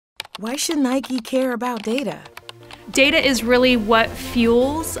Why should Nike care about data? Data is really what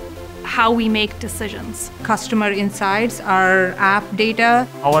fuels how we make decisions. Customer insights, our app data.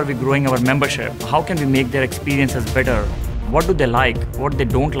 How are we growing our membership? How can we make their experiences better? What do they like? What they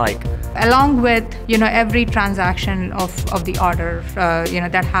don't like? Along with every transaction of the order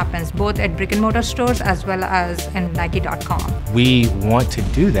that happens both at brick and mortar stores as well as in Nike.com. We want to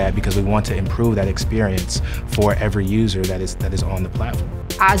do that because we want to improve that experience for every user that is on the platform.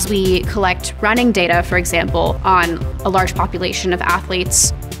 As we collect running data, for example, on a large population of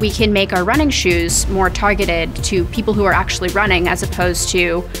athletes, we can make our running shoes more targeted to people who are actually running as opposed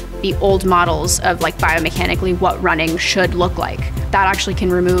to the old models of biomechanically what running should look like. That actually can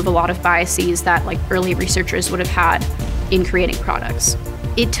remove a lot of biases that early researchers would have had in creating products.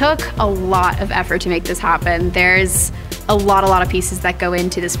 It took a lot of effort to make this happen. There's a lot of pieces that go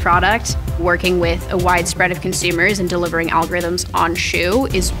into this product. Working with a wide spread of consumers and delivering algorithms on shoe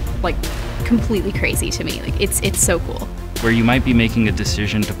is completely crazy to me. It's so cool. Where you might be making a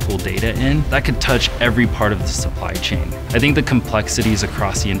decision to pull data in, that could touch every part of the supply chain. I think the complexities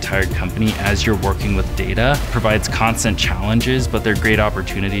across the entire company as you're working with data provides constant challenges, but they're great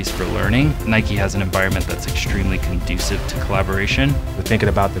opportunities for learning. Nike has an environment that's extremely conducive to collaboration. We're thinking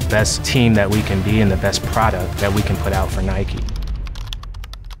about the best team that we can be and the best product that we can put out for Nike.